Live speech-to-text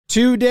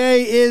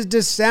Today is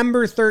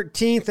December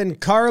 13th, and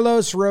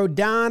Carlos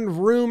Rodon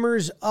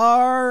rumors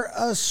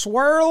are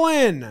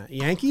swirling.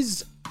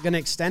 Yankees going to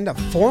extend a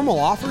formal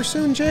offer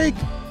soon, Jake?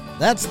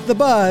 That's the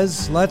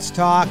buzz. Let's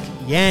talk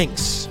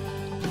Yanks.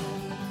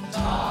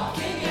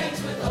 Talking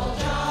Yanks with old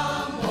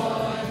John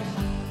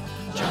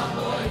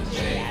Boy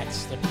Jake.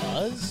 That's the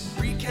buzz?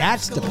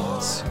 That's the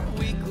buzz.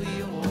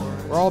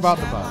 We're all about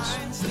the buzz.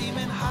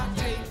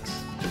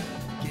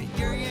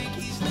 Your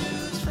Yankees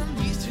news from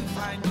these two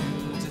fine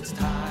dudes. It's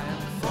time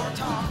for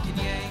Talking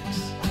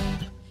Yanks.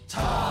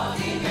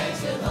 Talking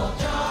Yanks with old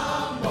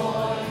John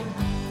Boy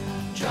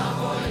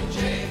and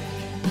Jake.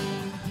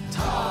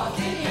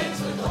 Talking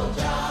Yanks with old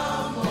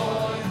John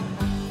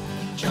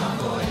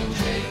Boy and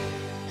Jake.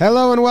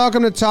 Hello and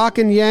welcome to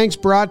Talking Yanks,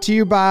 brought to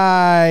you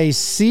by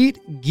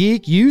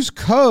SeatGeek. Use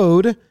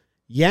code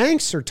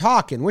Yanks or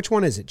Talking. Which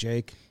one is it,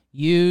 Jake?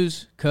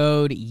 Use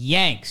code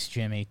YANKS,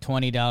 Jimmy.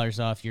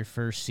 $20 off your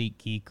first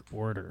SeatGeek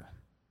order.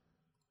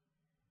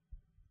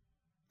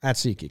 At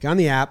SeatGeek on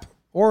the app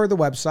or the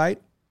website,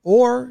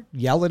 or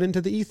yell it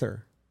into the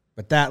ether.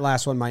 But that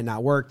last one might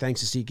not work.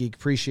 Thanks to SeatGeek.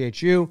 Appreciate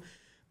you.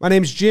 My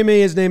name's Jimmy.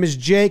 His name is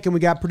Jake, and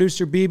we got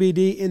producer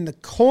BBD in the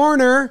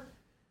corner.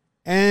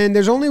 And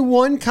there's only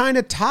one kind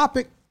of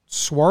topic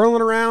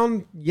swirling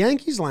around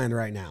Yankees land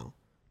right now.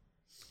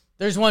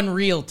 There's one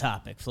real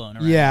topic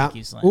floating around. Yeah.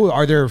 Yankees land. Ooh,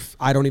 are there?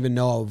 I don't even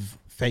know of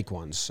fake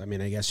ones. I mean,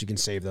 I guess you can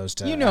save those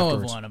to You know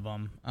afterwards. of one of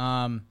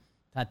them.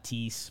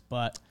 Tatis,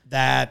 but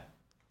That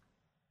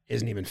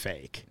isn't even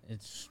fake.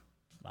 it's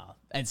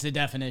the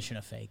definition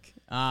of fake.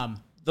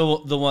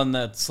 The one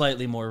that's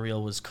slightly more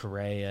real was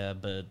Correa,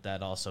 but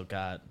that also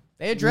got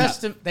They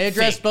addressed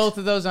faked. both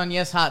of those on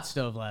Yes Hot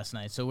Stove last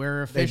night, so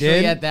we're did?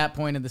 officially at that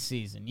point of the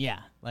season. Yeah,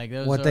 like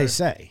those. What they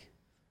say.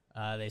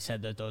 They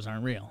said that those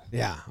aren't real.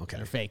 Yeah. Okay.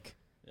 They're fake.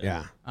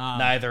 Yeah.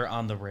 neither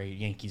on the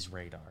Yankees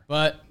radar.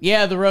 But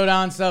yeah, the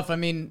Rodon stuff. I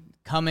mean,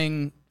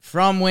 coming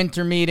from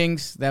winter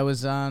meetings, that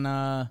was on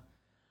a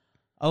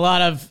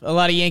lot of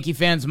Yankee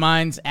fans'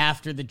 minds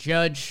after the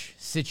Judge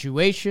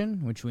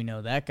situation, which we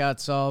know that got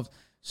solved.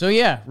 So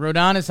yeah,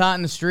 Rodon is hot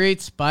in the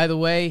streets. By the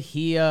way,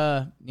 he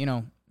I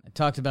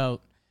talked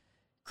about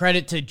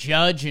credit to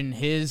Judge and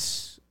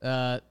his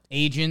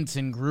agents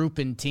and group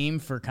and team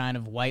for kind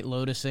of white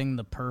lotusing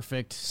the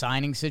perfect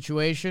signing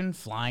situation,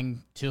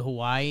 flying to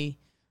Hawaii.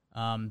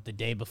 The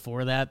day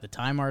before that, the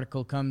Time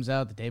article comes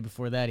out. The day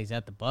before that, he's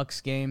at the Bucks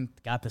game.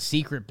 Got the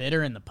secret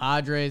bidder in the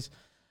Padres.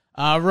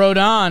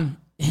 Rodon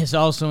is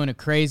also in a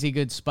crazy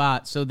good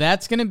spot. So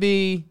that's going to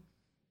be,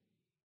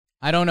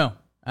 I don't know.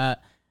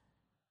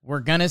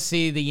 We're going to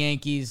see the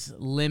Yankees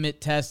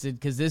limit tested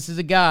because this is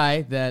a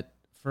guy that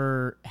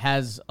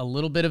has a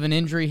little bit of an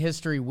injury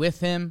history with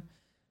him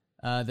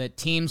that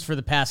teams for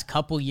the past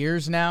couple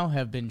years now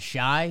have been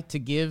shy to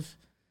give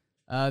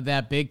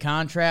that big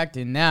contract.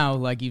 And now,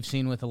 like you've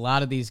seen with a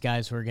lot of these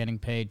guys who are getting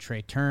paid,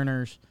 Trey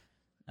Turners,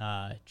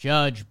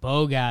 Judge,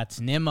 Bogarts,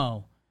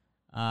 Nimmo,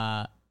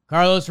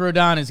 Carlos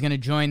Rodon is going to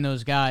join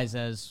those guys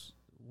as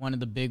one of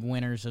the big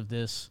winners of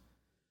this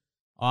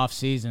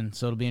offseason.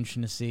 So it'll be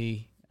interesting to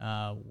see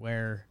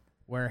where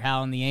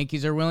Hal and the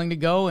Yankees are willing to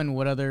go and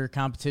what other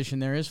competition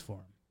there is for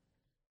him.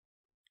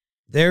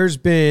 There's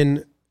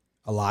been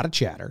a lot of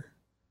chatter,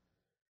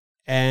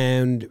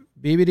 and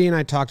BBD and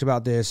I talked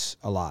about this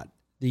a lot.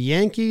 The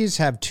Yankees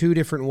have two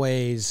different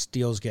ways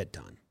deals get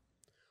done.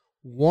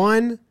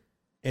 One,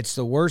 it's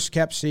the worst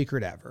kept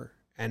secret ever,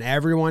 and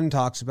everyone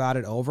talks about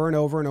it over and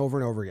over and over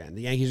and over again.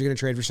 The Yankees are going to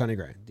trade for Sonny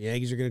Gray. The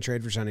Yankees are going to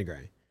trade for Sonny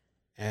Gray.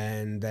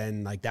 And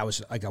then that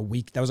was like a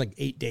week, that was like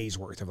 8 days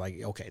worth of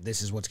okay,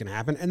 this is what's going to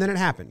happen. And then it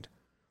happened.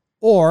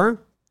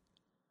 Or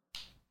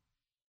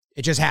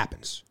it just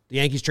happens. The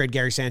Yankees trade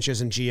Gary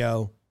Sanchez and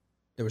Gio.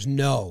 There was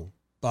no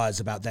buzz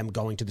about them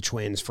going to the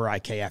Twins for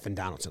IKF and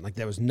Donaldson.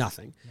 There was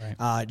nothing.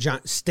 Right.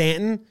 John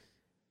Stanton,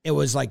 it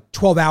was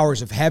 12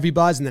 hours of heavy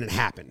buzz, and then it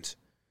happened.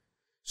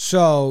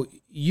 So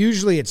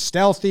usually it's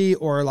stealthy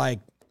or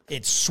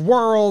it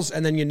swirls,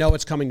 and then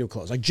it's coming to a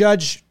close.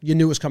 Judge, you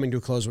knew it was coming to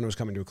a close when it was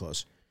coming to a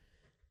close.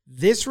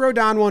 This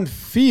Rodon one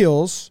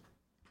feels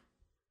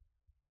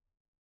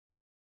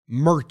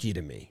murky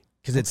to me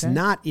because it's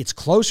not, it's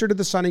closer to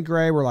the Sonny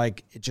Gray where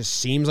it just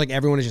seems like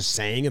everyone is just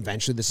saying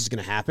eventually this is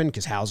going to happen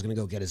because Hal's going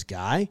to go get his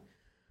guy.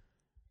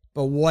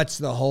 But what's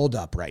the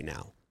holdup right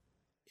now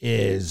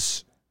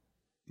is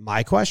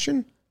my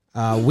question.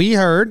 We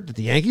heard that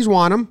the Yankees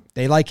want him.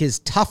 They like his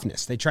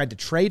toughness. They tried to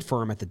trade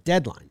for him at the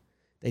deadline.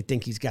 They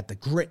think he's got the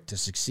grit to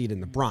succeed in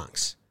the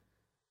Bronx.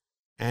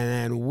 And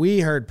then we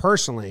heard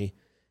personally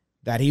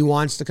that he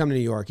wants to come to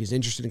New York. He's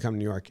interested in coming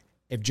to New York.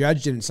 If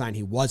Judge didn't sign,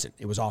 he wasn't.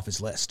 It was off his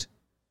list.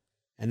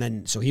 And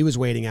then, so he was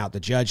waiting out the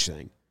Judge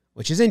thing,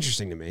 which is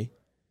interesting to me.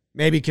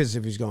 Maybe because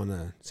if he's going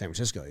to San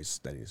Francisco,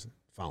 he's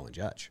following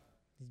Judge.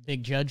 He's a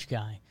big Judge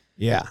guy.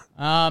 Yeah.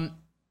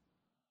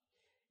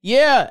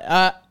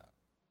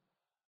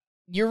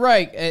 You're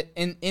right.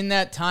 In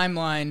that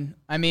timeline,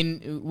 I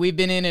mean, we've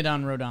been in it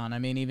on Rodon. I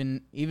mean,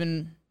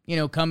 even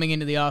coming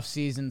into the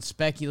offseason,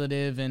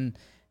 speculative and,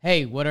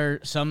 hey, what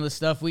are some of the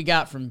stuff we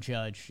got from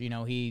Judge?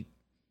 He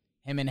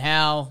him and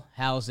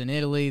Hal's in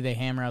Italy. They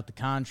hammer out the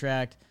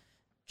contract.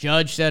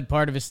 Judge said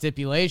part of his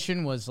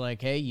stipulation was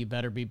like, hey, you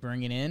better be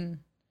bringing in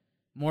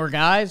more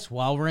guys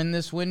while we're in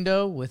this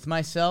window with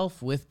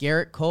myself, with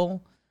Garrett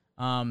Cole.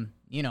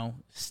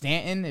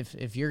 Stanton,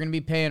 if you're going to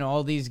be paying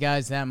all these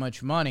guys that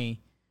much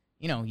money,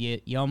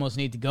 you almost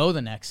need to go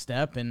the next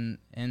step.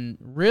 And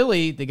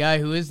really, the guy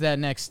who is that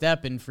next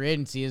step in free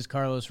agency is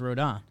Carlos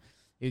Rodon.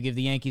 He would give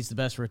the Yankees the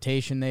best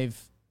rotation they've,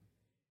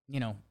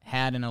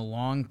 had in a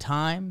long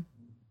time.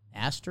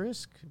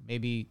 Asterisk,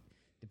 maybe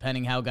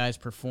depending how guys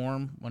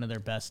perform, one of their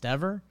best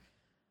ever.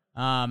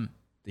 The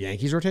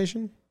Yankees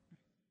rotation?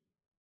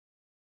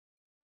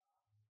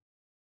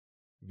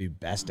 Be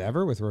best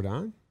ever with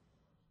Rodon?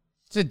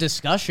 It's a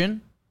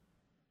discussion.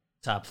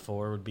 Top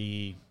 4 would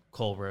be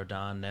Cole,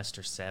 Rodon,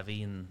 Nestor,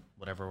 Sevy, in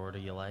whatever order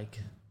you like.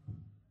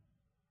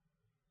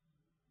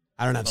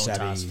 I don't have Botas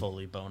Sevy.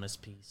 fully bonus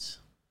piece.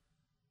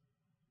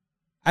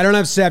 I don't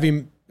have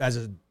Sevy as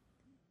a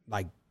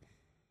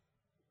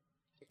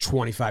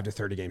 25 to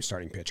 30 game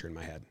starting pitcher in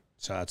my head.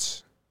 So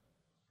that's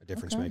a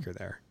difference maker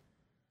there.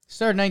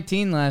 Started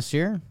 19 last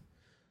year.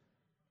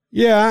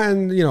 Yeah,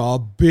 and a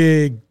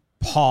big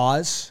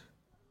pause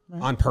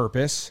on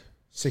purpose.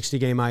 60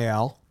 game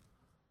IL.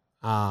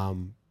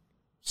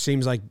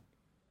 Seems like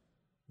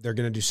they're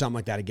going to do something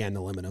like that again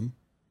to limit him.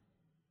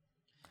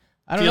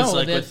 I don't Feels know.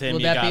 like with him,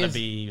 you gotta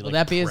be Will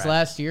that be his prep.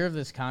 last year of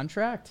this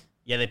contract?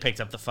 Yeah, they picked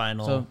up the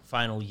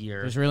final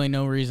year. There's really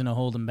no reason to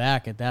hold him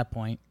back at that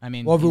point. I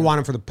mean, Well, if we want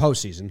him for the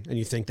postseason and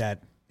you think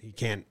that he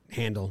can't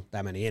handle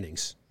that many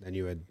innings, then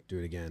you would do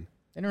it again.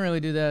 they didn't really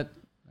do that.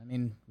 I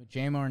mean, with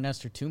J-Mo or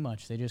Nestor too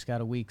much. They just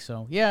got a week.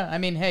 So, yeah, I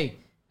mean, hey,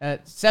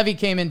 Sevy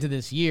came into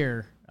this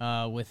year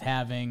with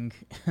having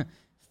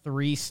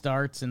 3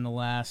 starts in the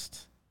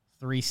last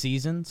 3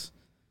 seasons.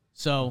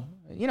 So,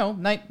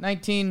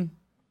 19,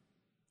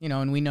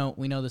 and we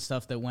know the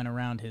stuff that went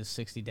around his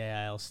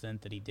 60-day IL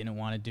stint, that he didn't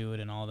want to do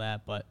it and all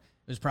that, but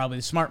it was probably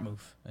the smart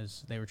move,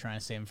 as they were trying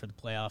to save him for the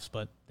playoffs,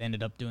 but they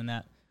ended up doing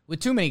that with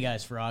too many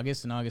guys for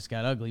August, and August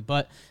got ugly.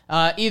 But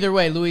either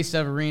way, Luis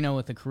Severino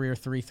with a career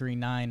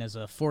 3.39 as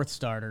a 4th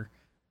starter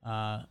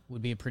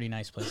would be a pretty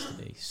nice place to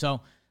be.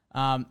 So,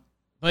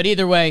 but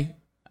either way,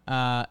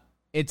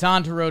 it's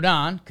on to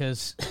Rodon,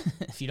 because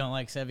if you don't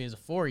like Sevy as a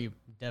 4, you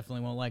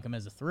definitely won't like him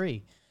as a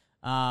 3.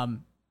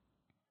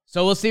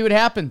 So we'll see what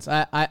happens.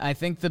 I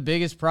think the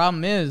biggest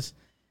problem is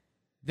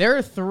there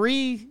are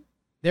three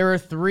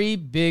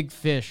big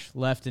fish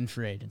left in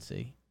free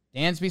agency.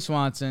 Dansby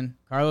Swanson,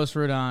 Carlos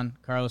Rodon,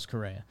 Carlos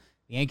Correa.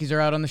 The Yankees are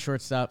out on the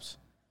shortstops.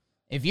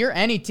 If you're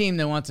any team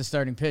that wants a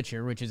starting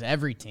pitcher, which is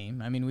every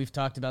team, I mean, we've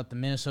talked about the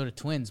Minnesota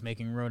Twins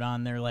making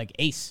Rodon their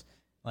ace.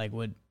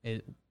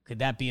 Could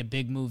that be a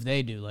big move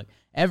they do?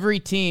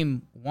 Every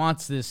team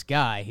wants this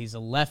guy. He's a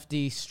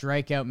lefty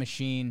strikeout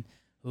machine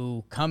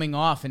who, coming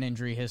off an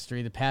injury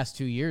history the past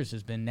 2 years,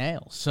 has been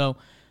nails. So,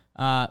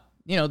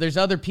 there's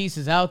other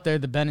pieces out there,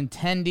 the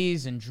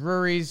Benintendis and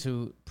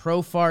Drurys,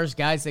 Profars,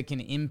 guys that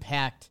can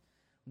impact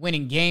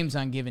winning games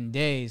on given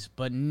days,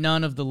 but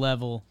none of the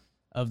level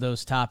of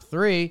those top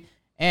 3.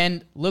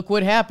 And look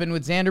what happened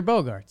with Xander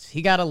Bogaerts.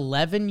 He got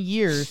 11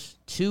 years,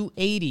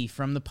 $280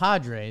 from the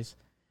Padres.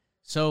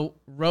 So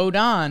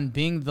Rodon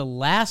being the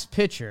last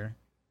pitcher,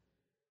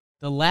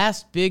 the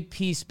last big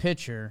piece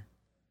pitcher,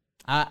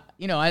 I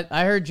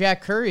heard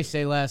Jack Curry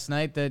say last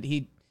night that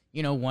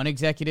one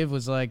executive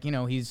was like,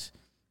 he's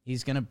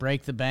going to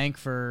break the bank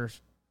for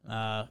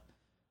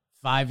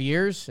 5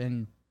 years.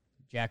 And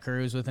Jack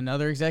Curry was with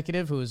another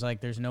executive who was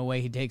like, there's no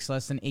way he takes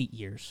less than 8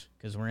 years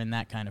because we're in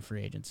that kind of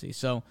free agency.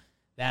 So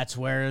that's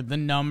where the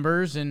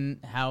numbers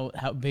and how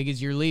big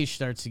is your leash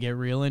starts to get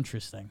real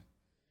interesting.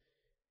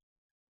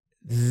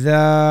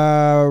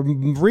 The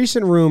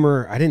recent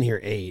rumor, I didn't hear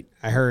 8.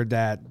 I heard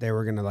that they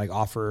were going to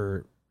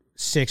offer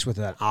 6 with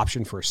an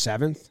option for a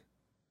 7th.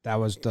 That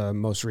was the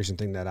most recent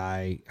thing that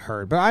I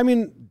heard. But I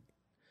mean,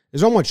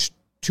 there's almost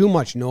too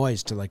much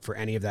noise to for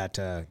any of that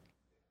to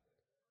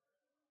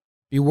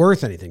be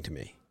worth anything to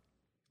me.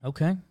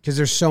 Okay. Because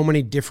there's so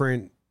many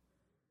different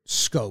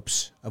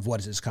scopes of what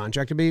is his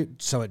contract to be.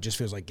 So it just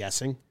feels like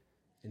guessing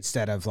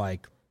instead of I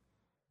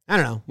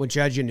don't know. With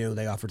Judge, you knew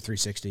they offered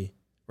 360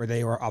 or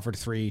they were offered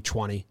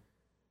 320,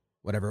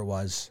 whatever it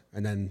was.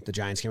 And then the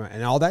Giants came out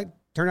and all that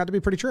turned out to be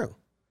pretty true.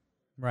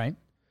 Right.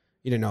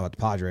 You didn't know about the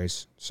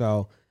Padres.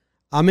 So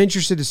I'm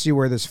interested to see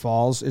where this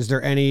falls. Is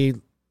there any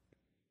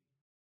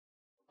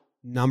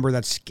number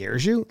that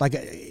scares you?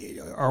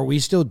 Are we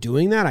still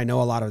doing that? I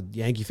know a lot of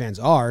Yankee fans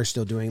are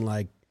still doing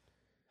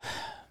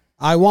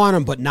I want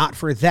him, but not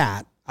for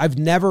that. I've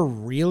never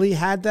really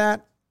had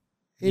that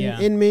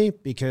in me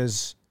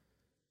because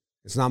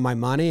it's not my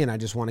money and I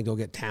just want to go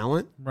get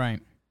talent. Right.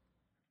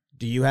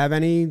 Do you have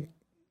anything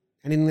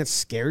that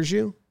scares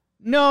you?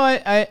 No,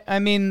 I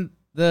mean,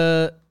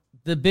 the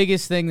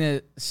biggest thing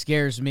that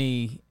scares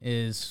me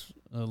is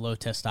low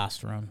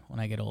testosterone when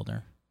I get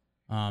older.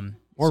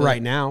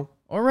 Right now.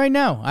 Or right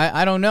now.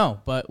 I don't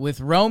know. But with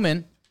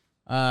Roman,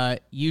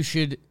 you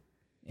should,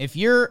 if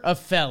you're a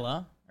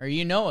fella or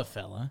a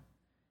fella,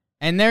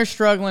 And they're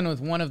struggling with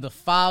one of the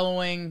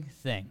following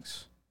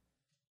things.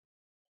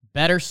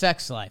 Better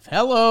sex life.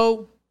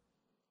 Hello.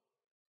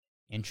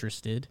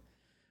 Interested.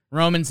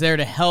 Roman's there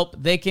to help.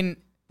 They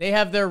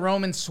have their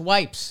Roman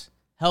swipes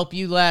help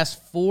you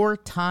last 4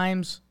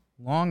 times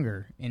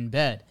longer in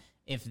bed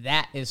if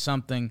that is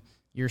something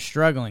you're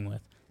struggling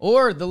with.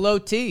 Or the low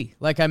T,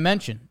 like I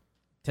mentioned.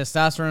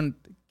 Testosterone,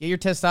 get your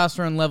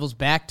testosterone levels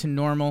back to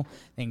normal.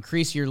 They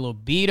increase your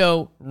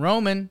libido.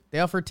 Roman, they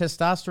offer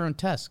testosterone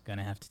tests.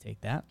 Gonna have to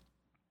take that.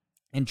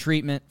 And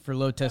treatment for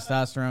low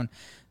testosterone.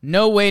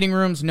 No waiting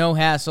rooms, no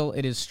hassle.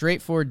 It is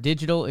straightforward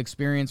digital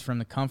experience from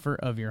the comfort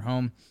of your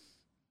home.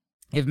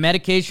 If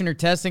medication or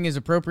testing is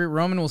appropriate,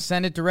 Roman will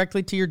send it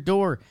directly to your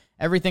door.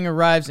 Everything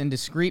arrives in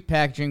discreet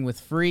packaging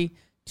with free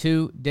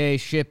 2-day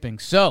shipping.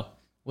 So,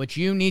 what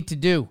you need to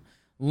do,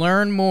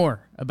 learn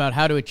more about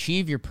how to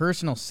achieve your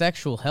personal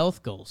sexual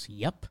health goals.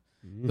 Yep.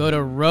 Go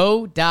to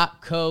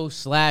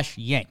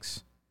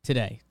ro.co/Yanks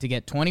today to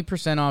get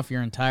 20% off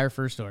your entire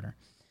first order.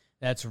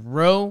 That's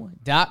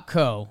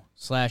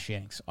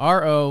ro.co/Yanks.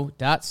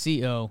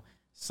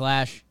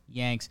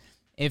 ro.co/Yanks.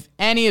 If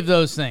any of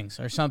those things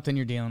are something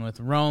you're dealing with,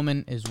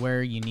 Roman is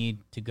where you need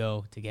to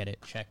go to get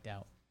it checked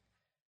out.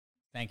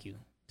 Thank you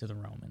to the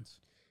Romans.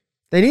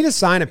 They need to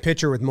sign a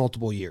pitcher with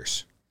multiple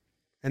years.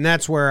 And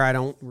that's where I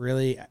don't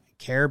really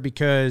care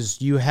because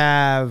you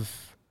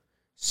have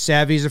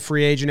Sevy's a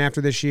free agent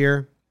after this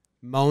year.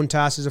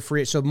 Montas is a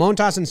free agent. So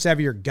Montas and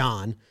Sevy are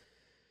gone.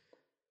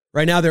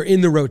 Right now they're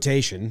in the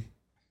rotation.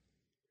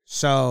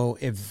 So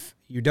if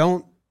you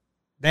don't,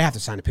 they have to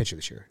sign a pitcher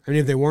this year. I mean,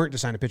 if they weren't to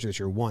sign a pitcher this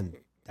year, one,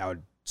 that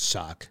would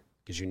suck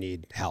because you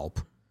need help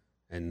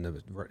in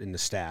the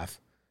staff.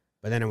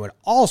 But then it would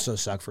also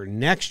suck for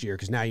next year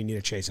because now you need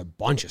to chase a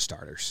bunch of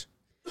starters.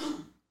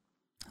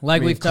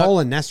 Like we've Cole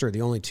and Nestor are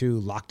the only two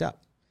locked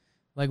up.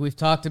 Like we've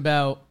talked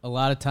about a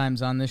lot of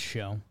times on this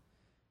show,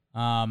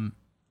 Brian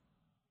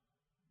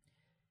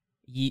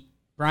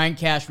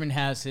Cashman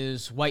has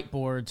his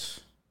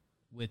whiteboards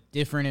with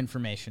different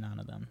information on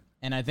them.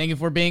 And I think if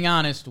we're being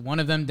honest, one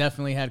of them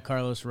definitely had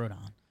Carlos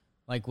Rodon.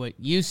 Like what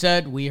you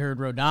said, we heard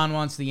Rodon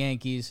wants the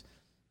Yankees.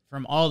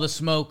 From all the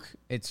smoke,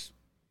 it's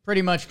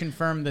pretty much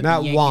confirmed that not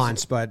the Yankees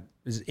wants, but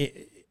is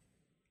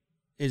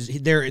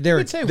they're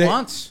would say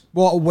wants.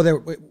 Well,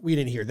 we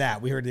didn't hear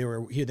that. We heard they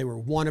were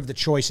one of the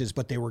choices,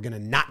 but they were going to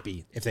not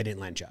be if they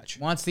didn't land Judge.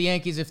 Wants the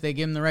Yankees if they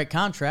give him the right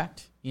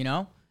contract, you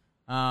know.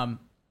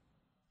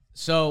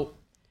 So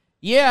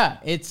yeah,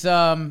 it's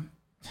Montas.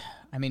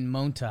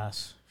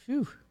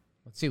 Phew.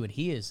 Let's see what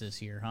he is this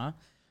year, huh?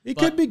 He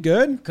could be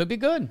good. Could be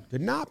good.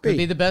 Could not be. Could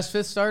be the best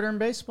fifth starter in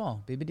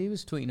baseball. BBD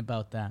was tweeting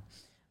about that.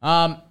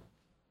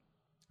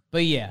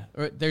 But yeah,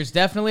 there's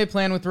definitely a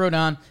plan with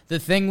Rodon. The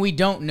thing we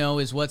don't know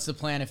is what's the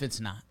plan if it's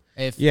not.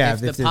 If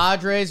the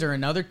Padres or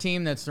another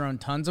team that's thrown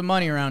tons of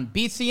money around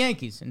beats the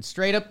Yankees and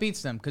straight up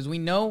beats them, because we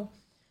know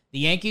the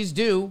Yankees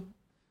do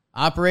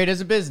operate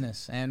as a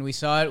business. And we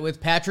saw it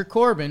with Patrick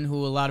Corbin,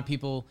 who a lot of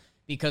people,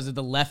 because of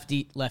the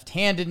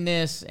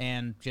left-handedness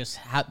and just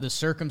the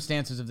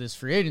circumstances of this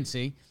free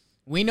agency,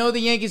 we know the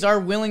Yankees are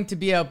willing to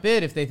be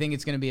outbid if they think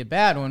it's going to be a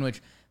bad one,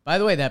 which, by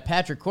the way, that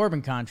Patrick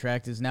Corbin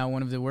contract is now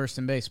one of the worst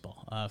in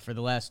baseball. For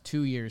the last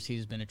 2 years,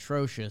 he's been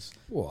atrocious.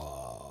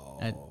 Whoa.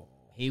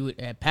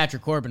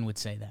 Patrick Corbin would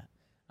say that.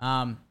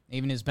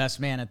 Even his best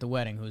man at the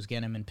wedding, who was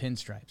getting him in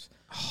pinstripes.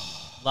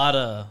 A lot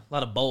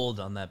of bold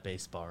on that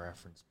baseball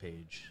reference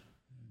page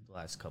the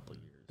last couple of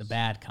years. The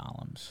bad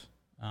columns.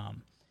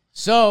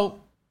 So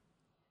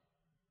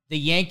the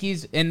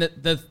Yankees, and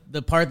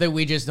the part that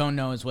we just don't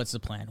know is what's the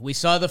plan. We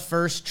saw the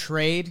first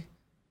trade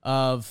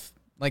of,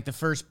 like the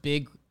first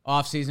big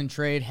offseason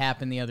trade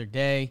happened the other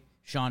day.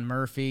 Sean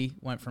Murphy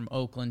went from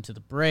Oakland to the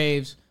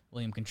Braves.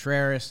 William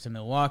Contreras to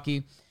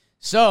Milwaukee.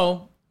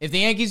 So if the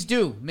Yankees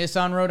do miss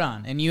on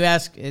Rodon, and you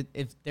ask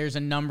if there's a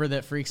number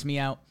that freaks me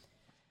out,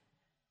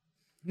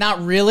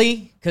 not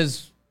really,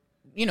 because,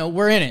 you know,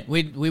 we're in it.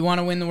 We want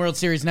to win the World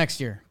Series next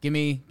year. Give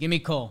me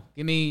Cole.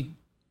 Give me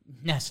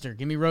Nestor.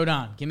 Give me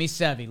Rodon. Give me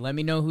Sevy. Let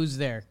me know who's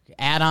there.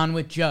 Add on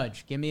with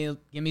Judge. Give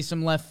me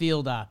some left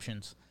field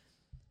options.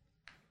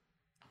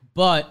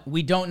 But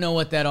we don't know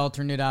what that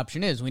alternate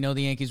option is. We know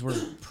the Yankees were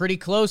pretty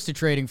close to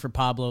trading for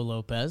Pablo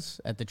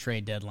Lopez at the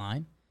trade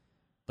deadline,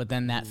 but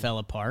then that fell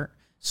apart.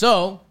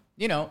 So,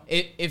 you know,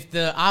 if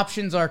the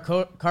options are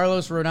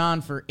Carlos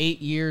Rodon for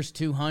 8 years,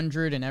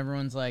 200, and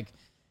everyone's like,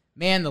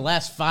 man, the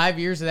last 5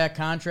 years of that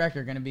contract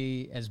are going to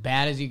be as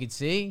bad as you could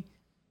see,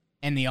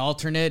 and the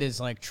alternate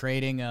is like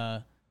trading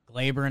a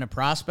Glaber and a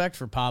prospect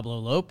for Pablo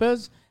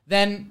Lopez,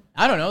 then,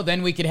 I don't know,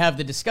 then we could have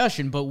the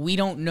discussion, but we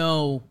don't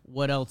know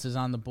what else is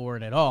on the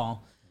board at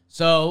all.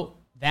 So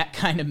that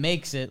kind of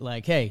makes it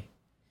like, hey,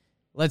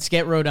 let's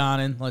get Rodon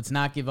in. Let's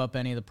not give up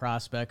any of the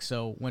prospects.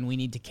 So when we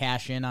need to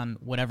cash in on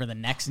whatever the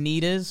next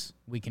need is,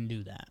 we can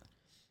do that.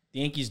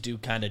 The Yankees do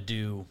kind of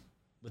do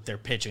with their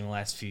pitching the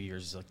last few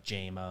years, like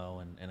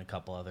J-Mo and a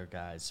couple other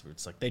guys, where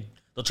it's like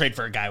they'll trade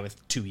for a guy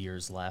with 2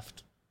 years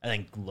left. I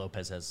think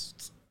Lopez has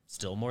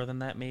still more than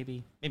that,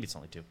 maybe. Maybe it's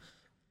only 2.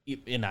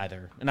 in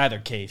either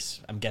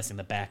case, I'm guessing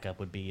the backup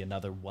would be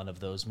another one of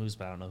those moves,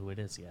 but I don't know who it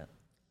is yet.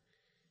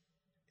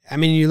 I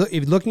mean, if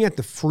you're looking at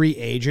the free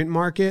agent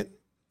market,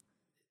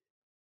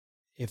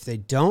 if they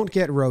don't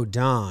get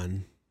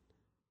Rodon,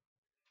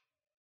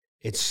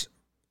 it's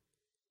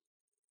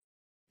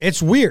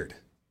weird.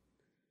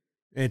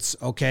 It's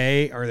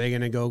okay. Are they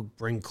going to go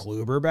bring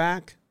Kluber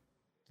back?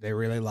 They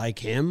really like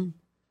him.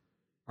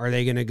 Are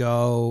they going to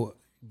go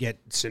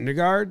get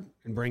Syndergaard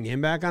and bring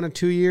him back on a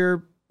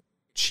 2-year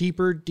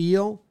cheaper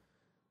deal?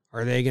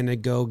 Are they going to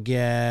go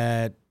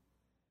get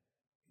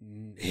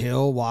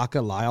Hill,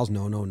 Waka, Lyles?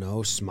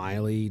 No.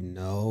 Smiley,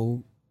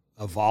 no.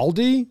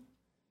 Evaldi?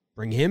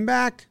 Bring him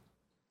back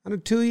on a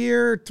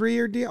 2-year,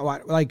 3-year deal?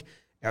 Like,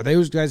 are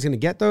those guys going to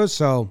get those?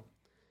 So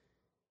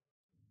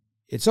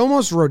it's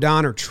almost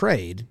Rodon or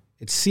trade,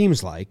 it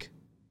seems like.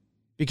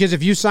 Because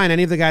if you sign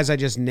any of the guys I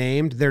just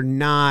named, they're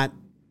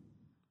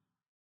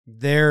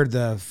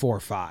the 4 or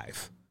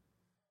 5.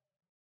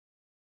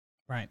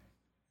 Right.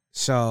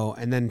 So,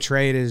 and then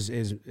trade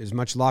is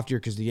much loftier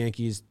because the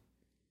Yankees,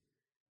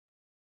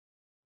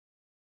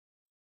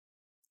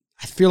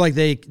 I feel like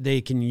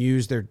they can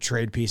use their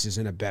trade pieces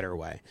in a better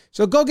way.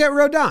 So go get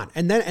Rodon.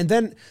 And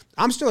then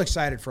I'm still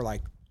excited for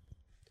like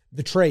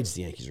the trades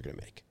the Yankees are going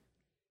to make.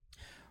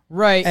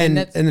 Right. And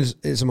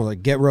it's someone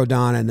like get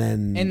Rodon and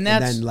then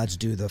let's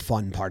do the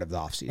fun part of the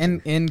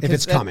offseason. And if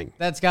it's coming.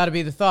 That's got to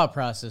be the thought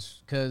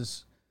process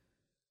because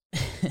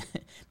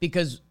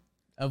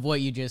of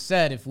what you just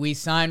said. If we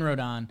sign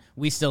Rodon,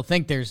 we still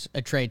think there's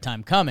a trade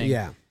time coming.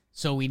 Yeah.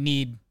 So we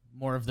need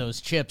more of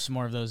those chips,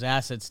 more of those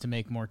assets to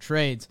make more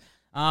trades.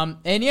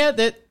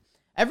 That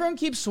everyone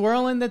keeps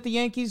swirling that the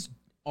Yankees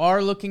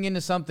are looking into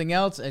something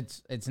else.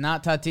 It's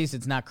not Tatis,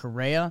 it's not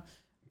Correa.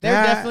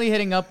 They're definitely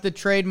hitting up the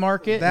trade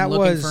market and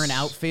looking for an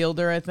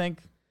outfielder, I think.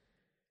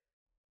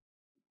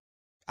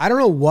 I don't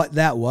know what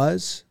that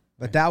was,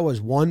 but that was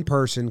one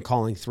person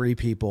calling 3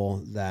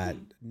 people that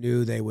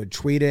knew they would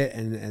tweet it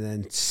and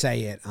then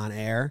say it on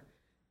air,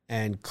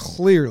 and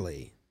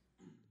clearly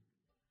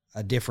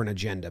a different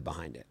agenda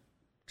behind it,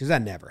 because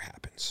that never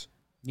happens.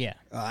 Yeah.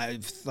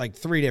 Like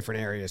 3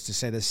 different areas to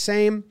say the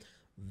same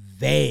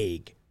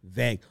vague.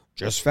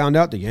 Just found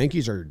out the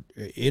Yankees are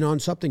in on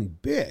something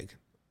big.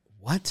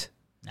 What?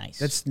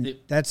 Nice.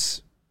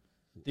 That's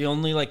the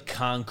only like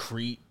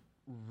concrete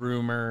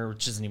rumor,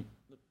 which isn't even,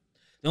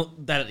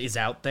 that is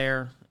out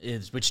there,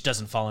 which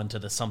doesn't fall into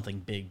the something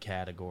big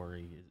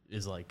category,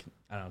 is like,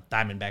 I don't know,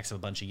 Diamondbacks have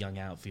a bunch of young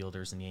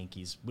outfielders and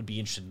Yankees would be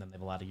interested in them. They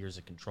have a lot of years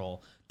of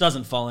control.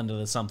 Doesn't fall into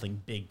the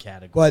something big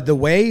category. But the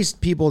ways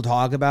people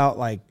talk about,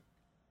 like,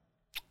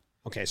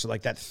 okay, so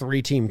like that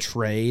 3-team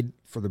trade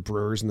for the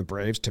Brewers and the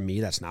Braves, to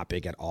me, that's not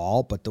big at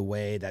all. But the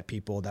way that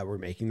people that were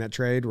making that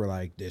trade were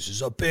like, this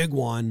is a big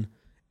one.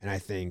 And I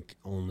think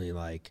only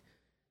like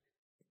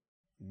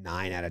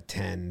 9 out of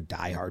 10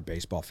 diehard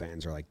baseball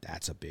fans are like,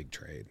 that's a big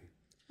trade.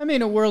 I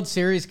mean, a World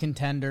Series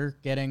contender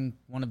getting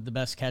one of the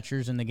best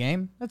catchers in the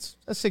game, that's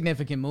a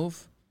significant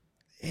move.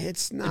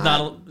 It's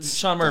not.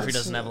 Sean Murphy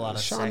doesn't have a lot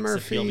of sex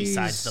appeal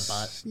besides the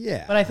butt.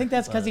 Yeah. But I think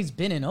that's because he's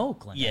been in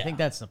Oakland. Yeah. I think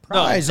that's the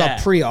problem. No, he's a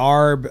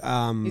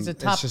pre-arb. He's a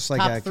top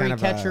 3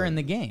 catcher in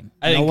the game.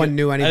 No one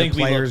knew any of the we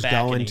look players back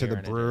in going a to year the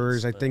and it Brewers.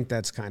 is, I but- think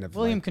that's kind of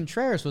William like,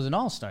 Contreras was an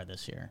all-star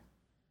this year.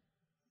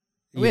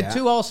 We had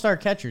 2 all-star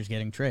catchers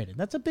getting traded.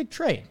 That's a big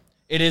trade.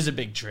 It is a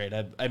big trade.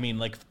 I mean,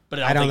 like, but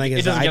I don't think it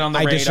it's- doesn't get on the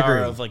I radar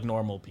disagree. of like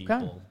normal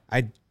people. Okay.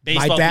 my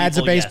Baseball dad's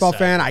a people, yes, baseball I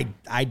fan.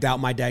 I doubt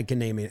my dad can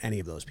name any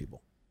of those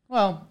people.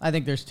 Well, I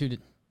think there's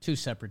two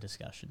separate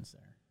discussions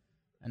there.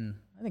 And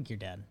I think your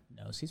dad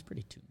knows. He's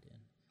pretty tuned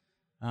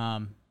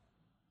in.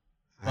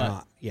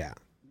 Yeah.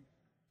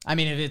 I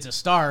mean, if it's a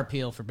star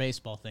appeal for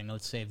baseball thing,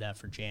 let's save that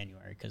for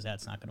January because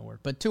that's not going to work.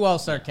 But 2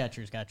 all-star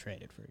catchers got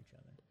traded for each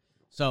other.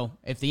 So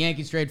if the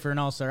Yankees trade for an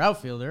all-star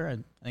outfielder,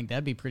 I think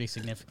that'd be pretty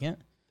significant.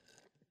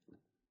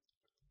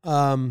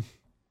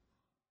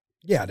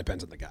 Yeah, it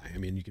depends on the guy. I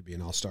mean, you could be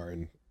an all-star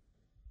and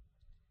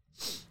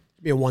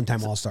be a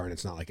one-time all-star, and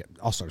it's not like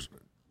all-stars,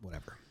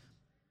 whatever.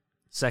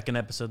 Second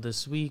episode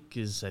this week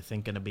is, I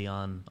think, going to be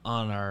on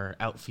our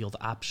outfield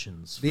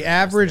options. for The rest of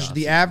average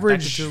offseason.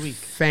 Back into a week.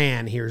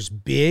 fan hears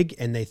big,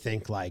 and they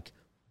think like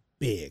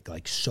big,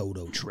 like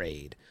Soto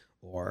trade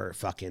or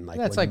fucking like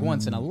That's when like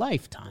once in a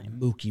lifetime.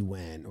 Mookie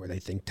went, or they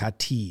think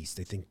Tatis,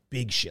 they think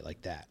big shit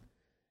like that,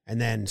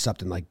 and then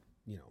something like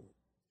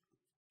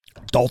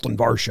Dalton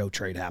Varsho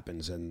trade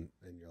happens, and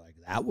you're like,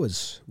 that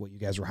was what you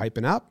guys were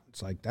hyping up.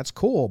 It's like, that's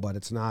cool, but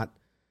it's not,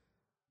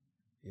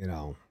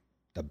 the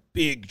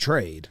big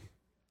trade.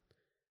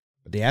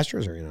 But the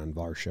Astros are in on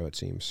Varsho, it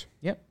seems.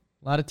 Yep.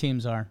 A lot of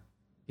teams are.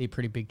 Be a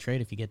pretty big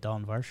trade if you get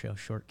Dalton Varsho,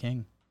 short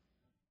king.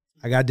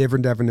 I got a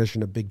different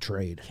definition of big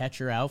trade.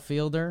 Catcher,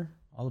 outfielder,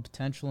 all the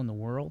potential in the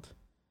world.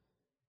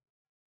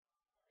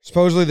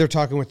 Supposedly they're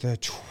talking with the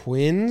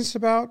Twins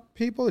about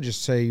people. They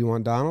just say, you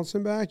want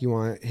Donaldson back? You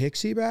want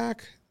Hicksy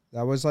back?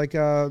 That was like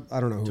I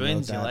don't know who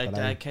Twins, wrote you that. like but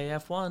that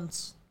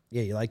KF1s.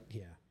 Yeah, you like,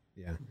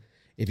 yeah.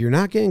 If you're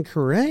not getting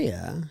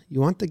Correa,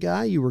 you want the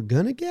guy you were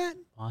going to get?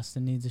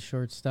 Boston needs a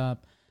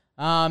shortstop.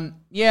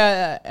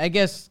 Yeah, I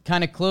guess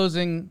kind of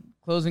closing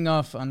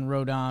off on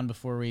Rodon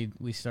before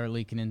we start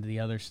leaking into the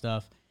other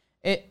stuff.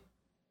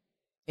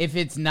 If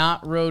it's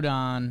not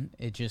Rodon,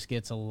 it just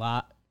gets a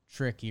lot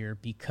trickier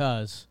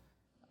because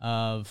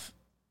of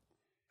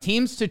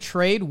teams to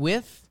trade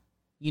with.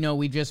 You know,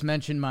 we just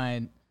mentioned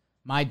my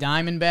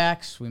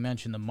Diamondbacks. We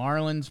mentioned the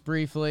Marlins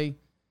briefly.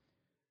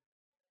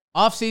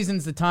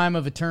 Offseason's the time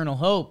of eternal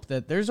hope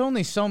that there's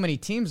only so many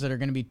teams that are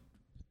going to be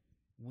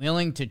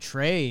willing to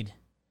trade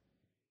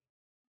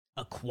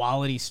a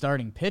quality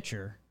starting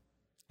pitcher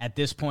at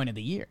this point of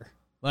the year.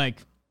 Like,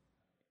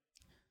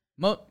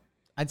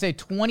 I'd say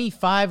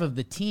 25 of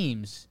the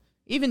teams,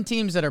 even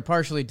teams that are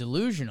partially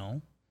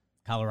delusional,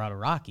 Colorado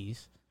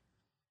Rockies,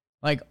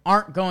 like,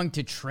 aren't going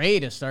to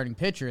trade a starting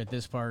pitcher at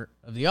this part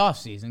of the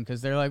offseason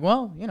because they're like,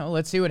 well, you know,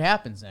 let's see what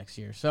happens next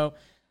year. So,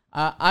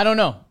 I don't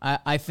know.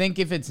 I think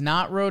if it's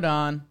not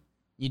Rodon,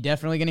 you're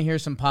definitely going to hear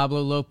some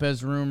Pablo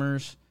Lopez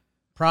rumors.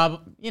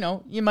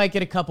 You might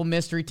get a couple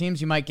mystery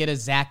teams. You might get a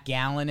Zach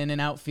Gallen in an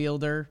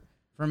outfielder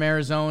from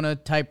Arizona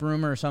type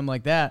rumor or something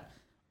like that.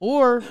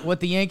 Or what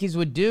the Yankees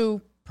would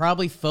do,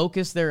 probably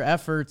focus their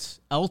efforts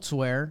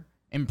elsewhere,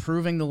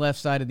 improving the left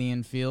side of the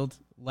infield,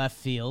 left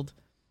field,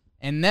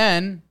 and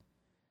then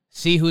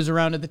see who's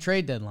around at the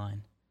trade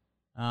deadline.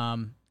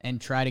 And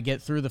try to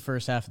get through the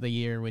first half of the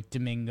year with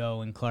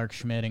Domingo and Clark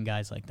Schmidt and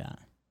guys like that.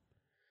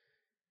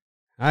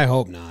 I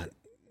hope not.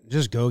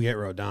 Just go get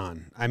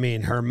Rodon. I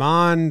mean,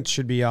 Herman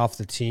should be off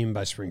the team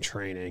by spring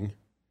training.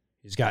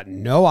 He's got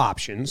no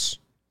options.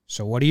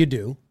 So what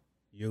do?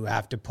 You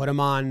have to put him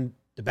on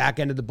the back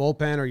end of the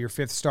bullpen or your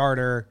fifth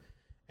starter,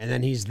 and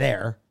then he's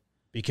there.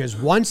 Because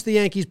once the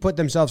Yankees put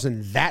themselves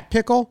in that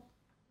pickle,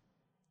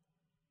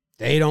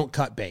 they don't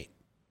cut bait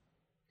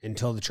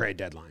until the trade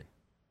deadline.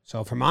 So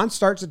if Herman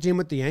starts the team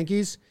with the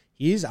Yankees,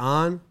 he's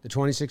on the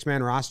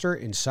 26-man roster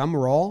in some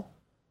role,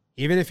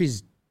 even if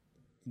he's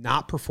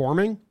not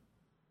performing,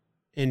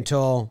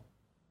 until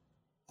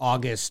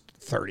August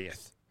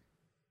 30th.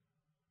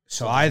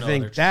 So I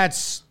think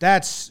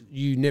that's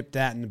you nip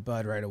that in the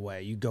bud right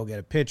away. You go get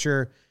a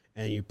pitcher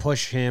and you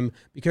push him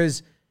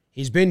because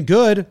he's been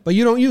good, but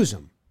you don't use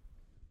him.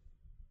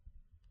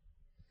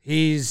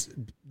 He's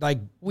like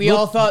we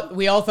all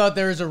thought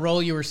there was a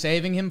role you were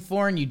saving him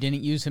for, and you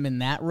didn't use him in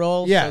that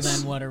role. Yes. So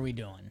then what are we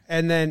doing?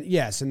 And then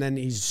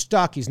he's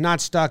stuck. He's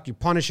not stuck. You're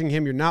punishing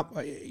him. You're not.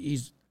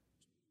 He's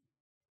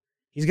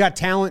got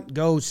talent.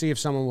 Go see if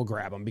someone will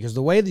grab him because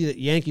the way the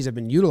Yankees have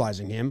been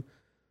utilizing him,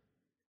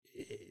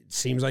 it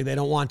seems like they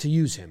don't want to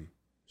use him.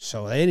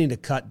 So they need to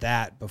cut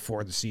that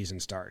before the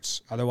season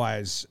starts.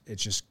 Otherwise,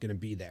 it's just going to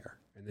be there,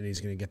 and then he's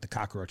going to get the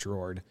cockroach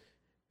award,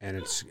 and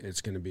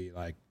it's going to be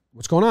like,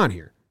 what's going on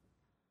here?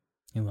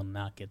 He will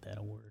not get that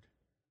award.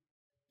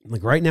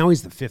 Like right now,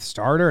 he's the fifth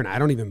starter, and I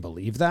don't even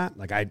believe that.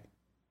 Like I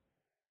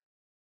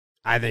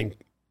think,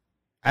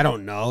 I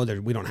don't know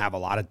that we don't have a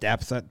lot of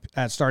depth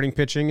at starting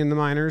pitching in the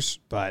minors,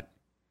 but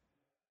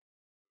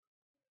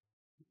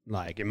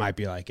like it might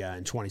be like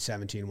in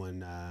 2017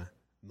 when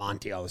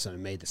Monty all of a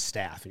sudden made the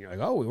staff, and you're like,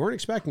 oh, we weren't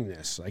expecting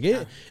this. Like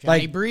it,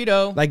 Johnny like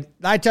Brito. Like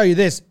I tell you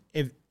this,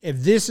 if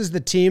this is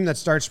the team that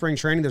starts spring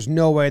training, there's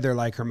no way they're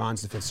like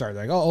Herman's the fifth starter.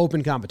 They're like, oh,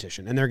 open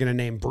competition, and they're going to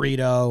name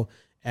Brito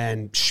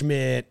and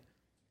Schmidt,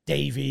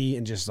 Davey,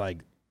 and just like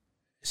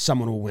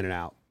someone will win it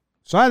out.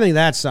 So I think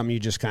that's something you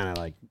just kind of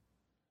like.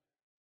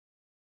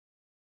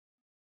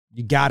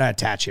 You got to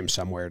attach him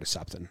somewhere to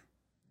something.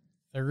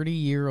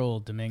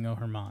 30-year-old Domingo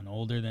Germán,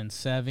 older than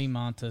Sevy,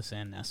 Montas,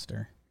 and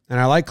Nestor. And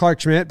I like Clark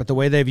Schmidt, but the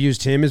way they've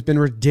used him has been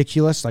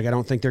ridiculous. Like, I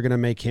don't think they're going to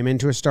make him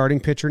into a starting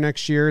pitcher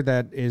next year.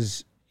 That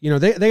is,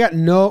 they got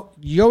no,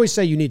 you always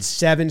say you need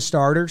 7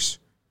 starters.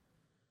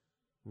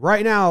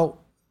 Right now,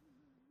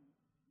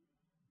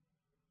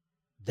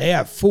 they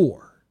have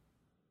 4.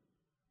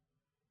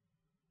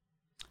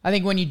 I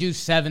think when you do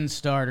 7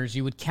 starters,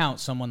 you would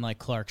count someone like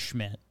Clark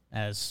Schmidt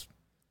as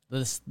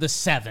the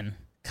 7.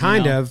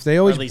 Kind of. They Or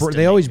always at least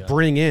they always Domingo.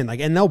 bring in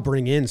and they'll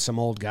bring in some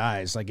old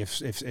guys. Like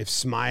if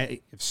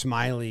Smiley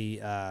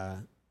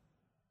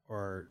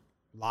or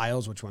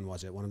Lyles, which one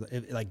was it? One of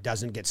the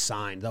doesn't get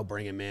signed, they'll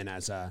bring him in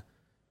as a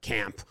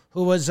camp.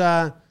 Who was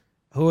the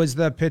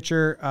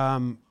pitcher?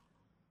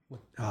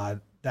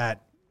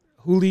 That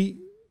Juli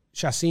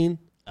Chassin.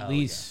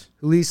 Elise.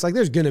 Like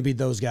there's gonna be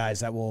those guys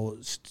that will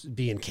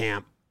be in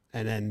camp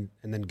and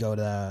then go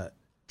to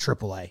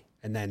AAA.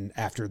 And then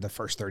after the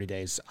first 30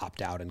 days,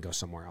 opt out and go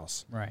somewhere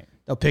else. Right.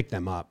 They'll pick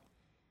them up.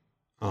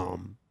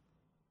 But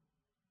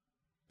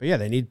yeah,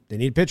 they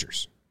need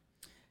pitchers.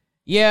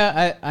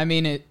 Yeah, I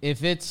mean,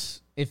 if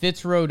it's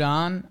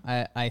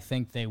Rodon, I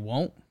think they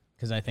won't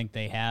because I think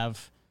they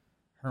have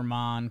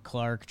Herman,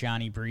 Clark,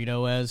 Johnny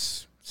Brito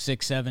as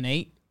 6, 7,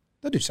 8.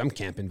 They'll do some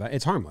camp invite.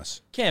 It's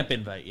harmless. Camp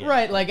invite, yeah.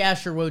 Right, like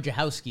Asher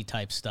Wojciechowski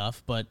type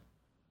stuff, but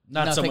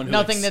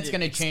nothing that's going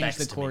to change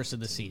the course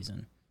of the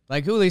season.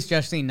 Like Jhoulys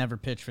Chacín never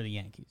pitched for the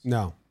Yankees.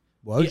 No.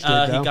 He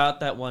got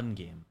that one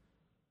game,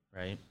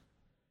 right?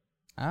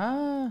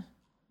 I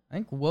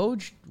think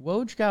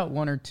Woj got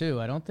 1 or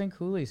 2. I don't think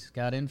Jhoulys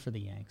got in for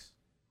the Yanks.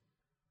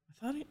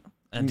 I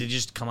And did he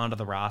just come onto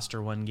the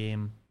roster one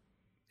game?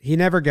 He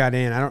never got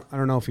in. I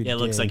don't know if he. Yeah, it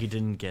did. looks like he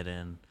didn't get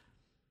in.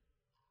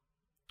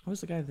 Who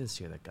was the guy this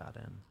year that got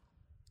in?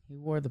 He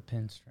wore the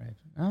pinstripe.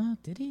 Oh,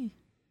 did he?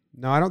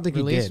 No, I don't think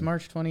he Released did.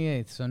 March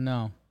 28th, so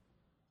no.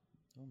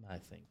 Who am I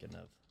thinking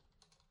of?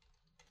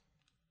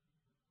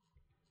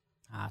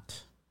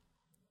 Hot.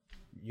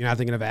 You're not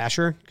thinking of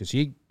Asher because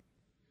he.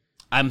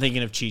 I'm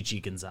thinking of Chichi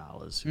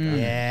Gonzalez. Who got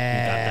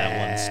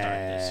that one start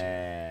this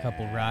year.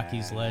 Couple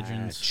Rockies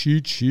legends. Chi.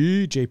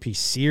 JP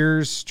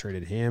Sears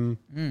traded him.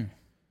 Mm.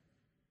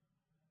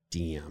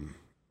 Damn.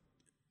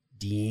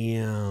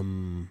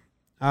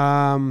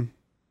 I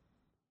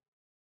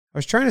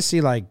was trying to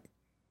see like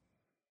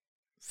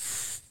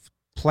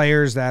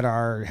players that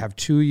have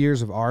 2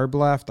 years of ARB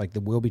left, like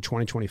the will be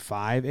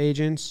 2025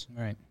 agents,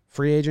 Right.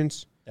 free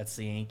agents. That's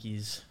the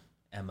Yankees'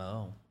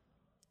 MO.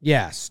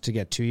 Yes, to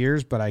get 2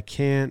 years, but I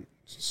can't.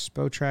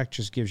 Spotrac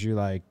just gives you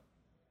like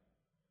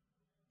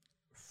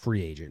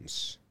free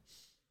agents,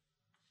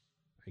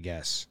 I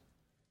guess.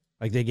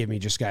 Like they give me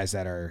just guys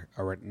that are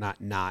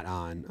not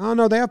on. Oh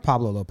no, they have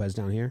Pablo Lopez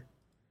down here.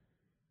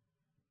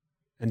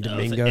 And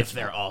Domingo. If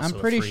they're also I'm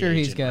pretty a free sure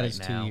he's agent got right his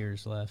 2 now.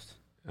 years left.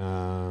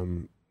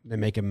 They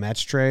make a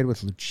Mets trade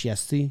with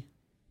Lucchesi.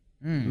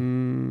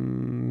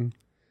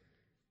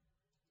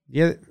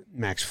 Yeah,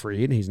 Max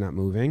Fried. He's not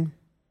moving.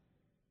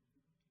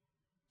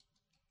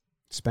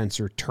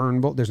 Spencer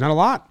Turnbull. There's not a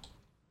lot.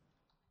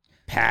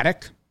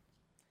 Paddock.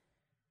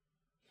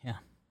 Yeah.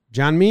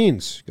 John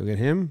Means. Go get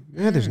him.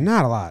 Yeah, there's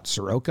not a lot.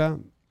 Soroka.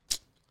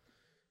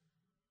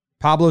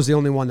 Pablo's the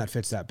only one that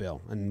fits that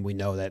bill, and we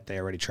know that they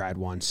already tried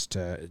once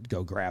to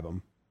go grab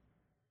him.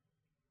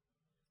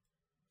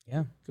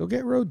 Yeah. Go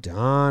get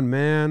Rodon,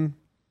 man.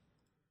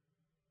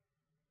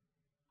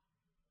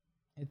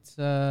 It's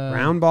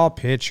Ground ball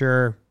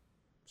pitcher.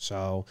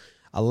 So,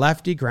 a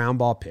lefty ground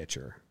ball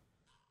pitcher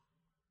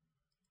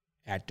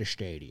at the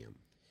stadium.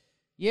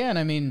 Yeah, and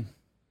I mean,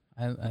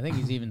 I think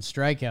he's even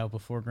strikeout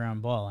before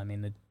ground ball. I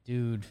mean, the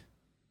dude,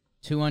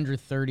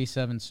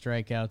 237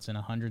 strikeouts in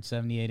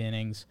 178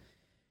 innings.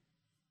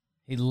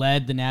 He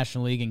led the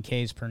National League in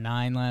Ks per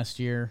 9 last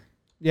year.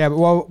 Yeah, but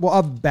well,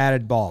 of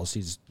batted balls,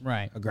 he's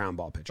Right. a ground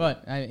ball pitcher.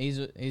 But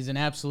he's an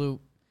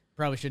absolute.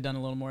 Probably should have done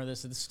a little more of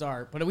this at the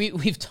start. But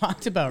we've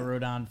talked about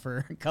Rodon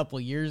for a couple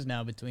years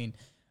now between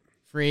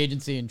free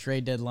agency and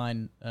trade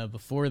deadline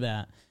before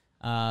that.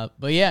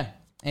 But yeah,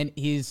 and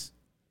he's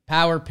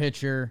power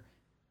pitcher,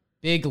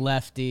 big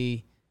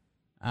lefty,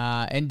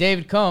 and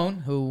David Cohn,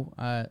 who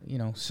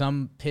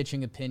some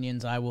pitching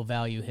opinions I will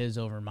value his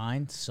over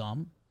mine.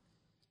 Some.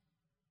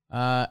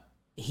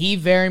 He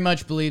very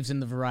much believes in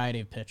the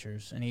variety of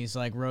pitchers, and he's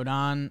like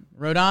Rodon.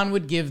 Rodon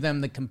would give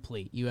them the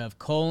complete. You have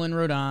Cole and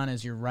Rodon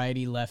as your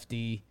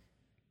righty-lefty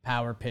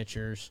power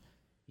pitchers.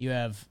 You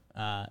have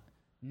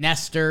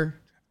Nestor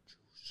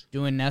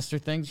doing Nestor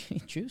things.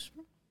 Juice?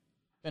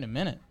 Been a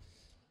minute.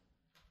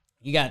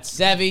 You got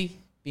Sevy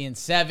being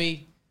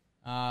Sevy,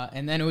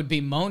 and then it would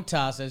be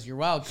Montas as your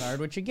wild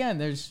card, which,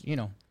 again,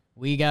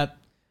 we got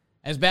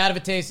as bad of a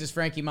taste as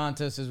Frankie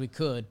Montas as we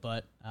could,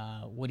 but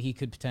what he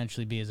could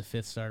potentially be as a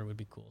fifth starter would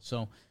be cool.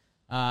 So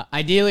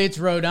ideally it's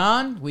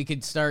Rodon. We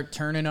could start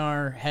turning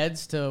our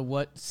heads to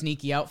what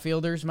sneaky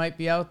outfielders might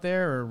be out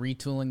there or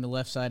retooling the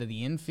left side of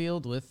the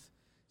infield with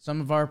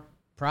some of our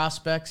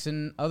prospects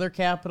and other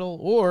capital.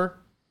 Or,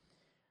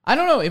 I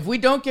don't know, if we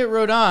don't get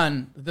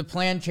Rodon, the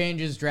plan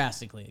changes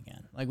drastically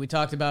again. Like we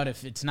talked about,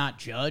 if it's not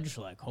Judge,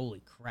 like,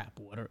 holy crap,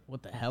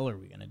 what the hell are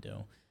we going to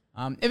do?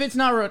 If it's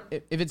not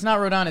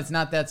Rodon, it's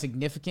not that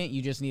significant.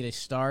 You just need a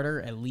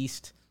starter, at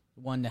least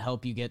one to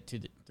help you get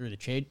through the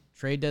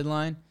trade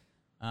deadline.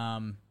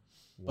 But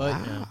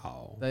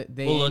wow. they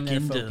We'll aim look their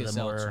into focus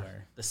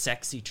elsewhere. the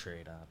sexy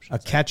trade options. A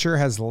catcher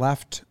has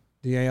left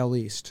the AL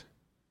East.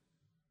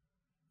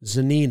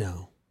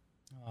 Zanino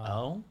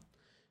Oh,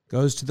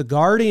 goes to the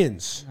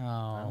Guardians.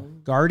 Oh,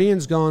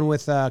 Guardians going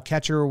with a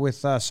catcher with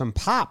some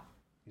pop,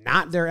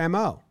 not their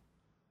MO.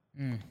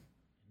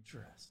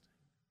 interesting.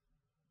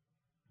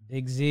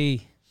 Big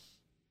Z.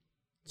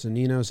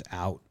 Zanino's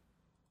out.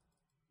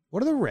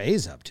 What are the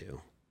Rays up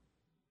to?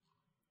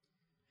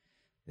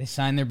 They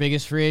signed their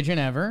biggest free agent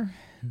ever,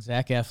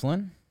 Zach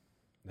Eflin.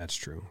 That's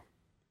true.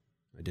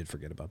 I did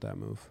forget about that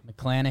move.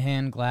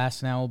 McClanahan,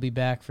 Glass now will be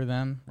back for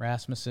them.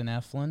 Rasmussen,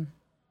 Eflin.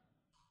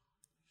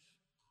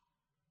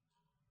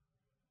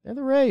 They're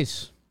the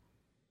Rays.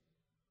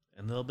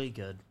 And they'll be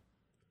good.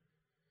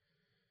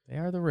 They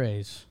are the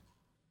Rays.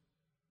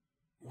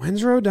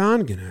 When's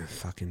Rodon gonna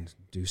fucking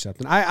do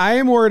something? I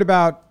am worried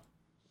about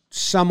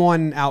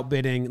someone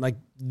outbidding, like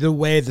the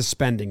way the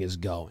spending is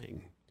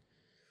going.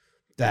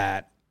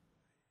 That,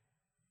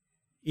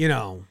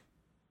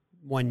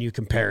 when you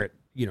compare it,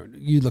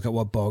 you look at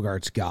what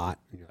Bogart's got,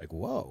 and you're like,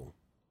 whoa.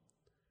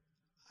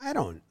 I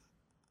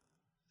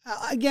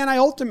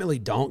ultimately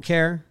don't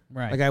care.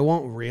 Right. Like, I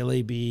won't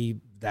really be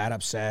that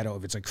upset, or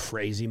if it's like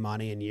crazy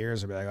money in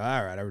years, I'll be like,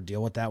 all right, I'll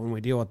deal with that when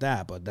we deal with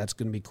that, but that's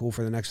going to be cool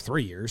for the next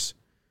 3 years.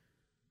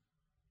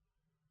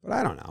 But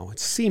I don't know. It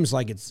seems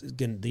like it's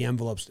going the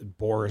envelope's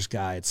Boris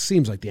guy. It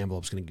seems like the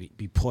envelope's going to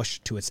be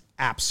pushed to its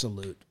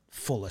absolute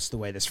fullest the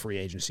way this free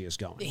agency is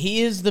going.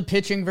 He is the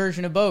pitching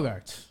version of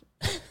Bogarts.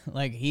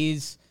 Like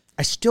he's.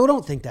 I still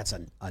don't think that's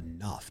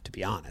enough, to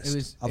be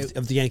honest.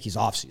 Of the Yankees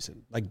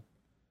offseason. Like,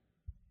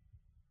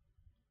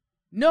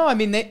 no, I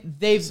mean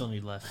they've Still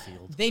need left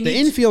field. they the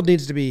need infield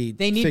needs to be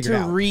they need figured to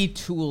out.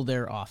 retool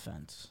their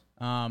offense.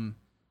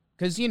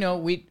 Because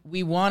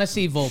we want to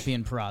see Volpe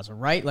and Peraza,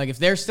 right? Like if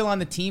they're still on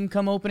the team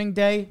come opening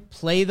day,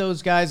 play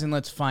those guys and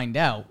let's find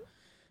out.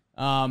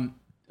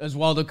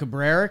 Oswaldo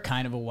Cabrera,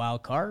 kind of a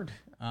wild card.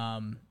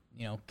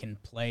 Can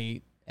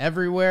play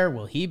everywhere.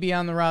 Will he be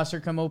on the roster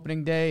come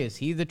opening day? Is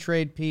he the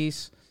trade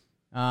piece?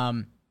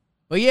 But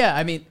yeah,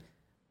 I mean,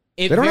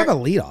 They don't have a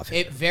leadoff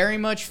hitter. It very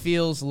much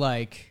feels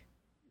like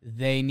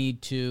they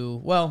need to.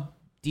 Well,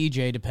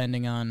 DJ,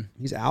 depending on.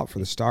 He's out for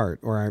the start,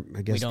 or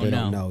I guess don't they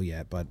don't know. know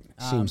yet, but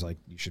it seems like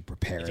you should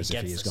prepare If as he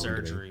if he gets is the going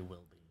to be. surgery,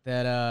 will be.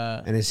 That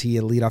And is he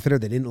a leadoff hitter?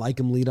 They didn't like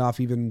him lead off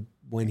even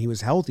when he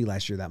was healthy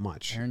last year that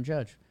much. Aaron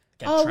Judge.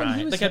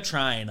 They kept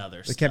trying other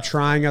They stuff. kept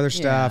trying other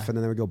stuff, Yeah. and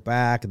then they would go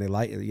back, and they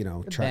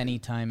try. Benny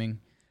timing.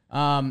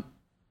 I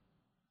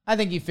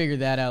think you figured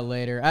that out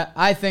later.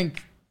 I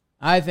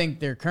think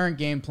their current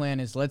game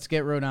plan is let's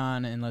get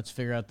Rodon and let's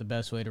figure out the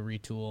best way to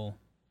retool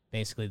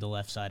basically the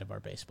left side of our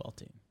baseball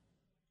team.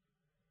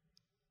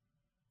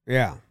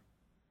 Yeah.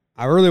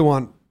 I really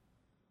want.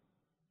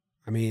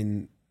 I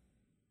mean,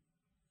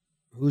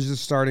 who's the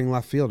starting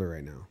left fielder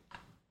right now?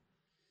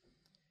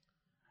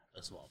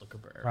 Oswaldo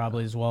Cabrera.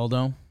 Probably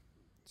Oswaldo.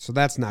 So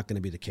that's not going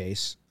to be the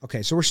case.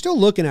 Okay, so we're still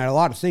looking at a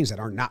lot of things that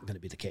are not going to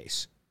be the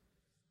case.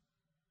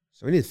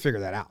 So we need to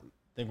figure that out.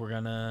 Think we're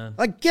gonna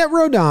Like, get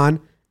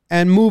Rodon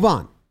and move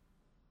on.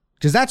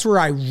 Because that's where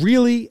I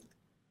really,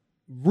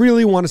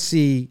 really want to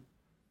see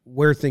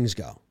where things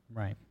go.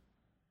 Right.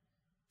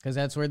 Because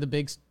that's where the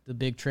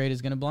big trade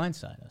is going to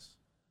blindside us.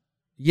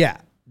 Yeah,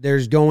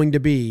 there's going to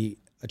be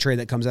a trade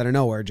that comes out of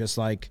nowhere, just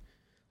like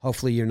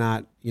hopefully you're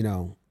not,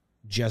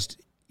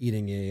 just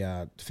eating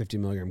a 50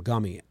 milligram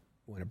gummy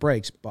when it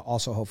breaks, but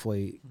also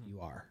hopefully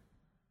you are.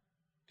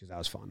 Because that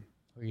was fun.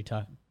 Who are you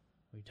talking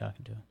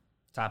to?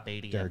 top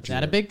 80. Derek Is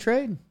that a big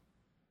trade?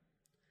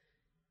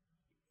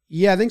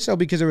 Yeah, I think so,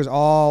 because it was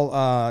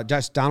all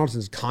just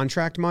Donaldson's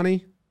contract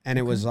money, and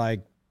it was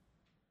like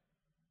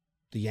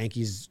the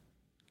Yankees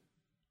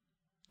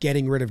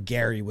getting rid of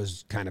Gary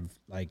was kind of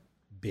like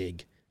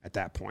big at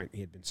that point.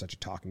 He had been such a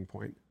talking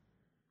point.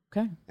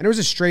 Okay. And it was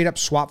a straight up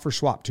swap for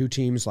swap. Two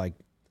teams, like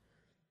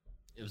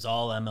It was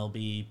all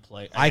MLB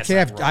play.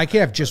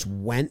 IKF just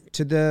went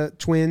to the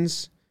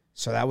Twins,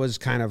 so that was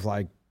kind of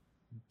like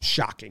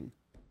shocking.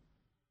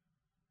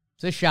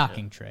 It's a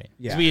shocking trade.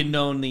 Yeah. We had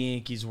known the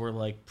Yankees were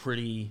like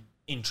pretty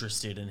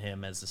interested in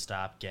him as a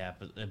stopgap,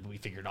 but we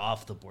figured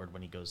off the board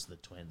when he goes to the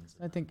Twins.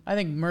 I think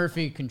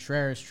Murphy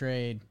Contreras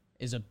trade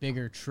is a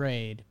bigger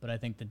trade, but I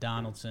think the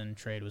Donaldson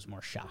trade was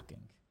more shocking.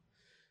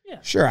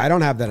 Sure, I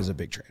don't have that as a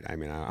big trade. I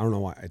mean, I don't know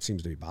why it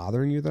seems to be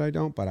bothering you that I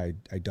don't, but I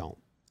don't.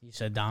 You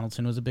said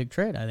Donaldson was a big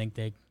trade. I think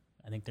there's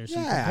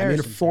some Yeah, I mean,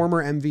 a comparison.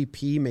 former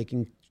MVP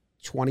making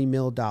 $20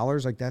 million,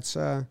 like that's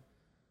it's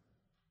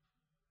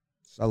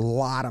a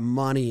lot of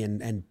money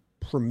and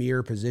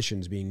premier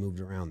positions being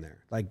moved around there.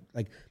 Like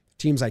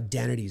teams'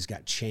 identities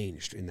got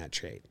changed in that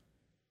trade.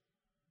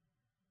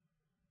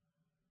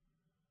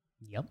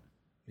 Yep.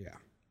 Yeah.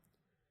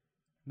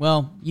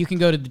 Well, you can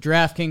go to the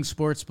DraftKings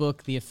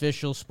Sportsbook, the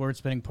official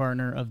sports betting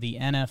partner of the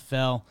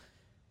NFL.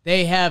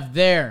 They have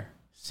their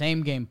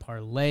same-game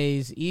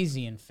parlays,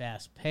 easy and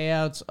fast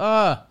payouts.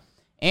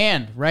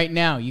 And right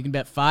now, you can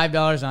bet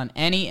 $5 on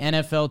any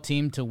NFL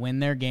team to win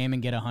their game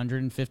and get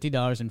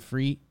 $150 in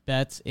free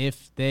bets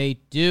if they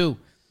do.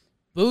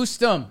 Boost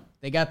them.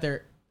 They got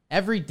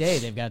every day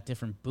they've got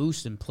different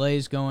boosts and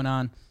plays going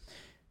on.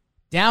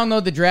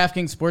 Download the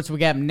DraftKings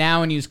Sportsbook app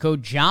now and use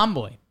code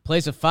JOHNBOY.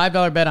 Place a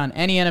 $5 bet on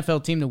any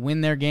NFL team to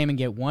win their game and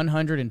get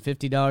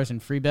 $150 in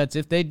free bets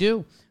if they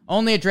do.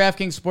 Only at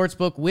DraftKings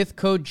Sportsbook with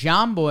code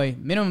JOHNBOY.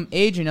 Minimum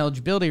age and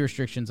eligibility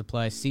restrictions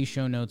apply. See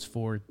show notes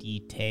for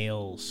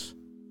details.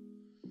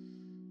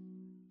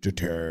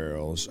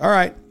 All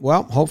right.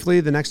 Well,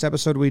 hopefully the next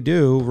episode we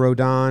do,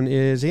 Rodon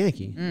is a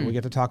Yankee. We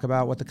get to talk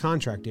about what the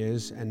contract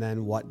is and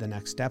then what the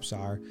next steps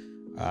are.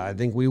 I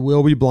think we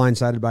will be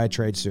blindsided by a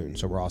trade soon,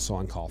 so we're also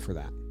on call for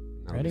that.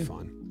 That'll be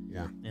fun.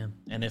 Yeah.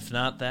 And if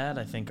not that,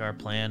 I think our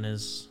plan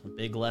is a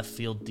big left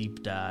field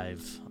deep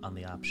dive on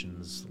the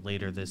options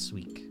later this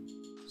week.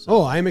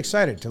 Oh, I am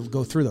excited to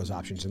go through those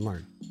options and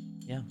learn.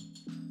 Yeah.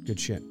 Good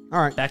shit.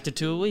 All right. Back to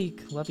 2 a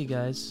week. Love you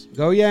guys.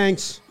 Go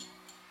Yanks.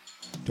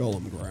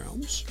 Dolan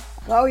Grounds.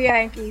 Go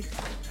Yankees.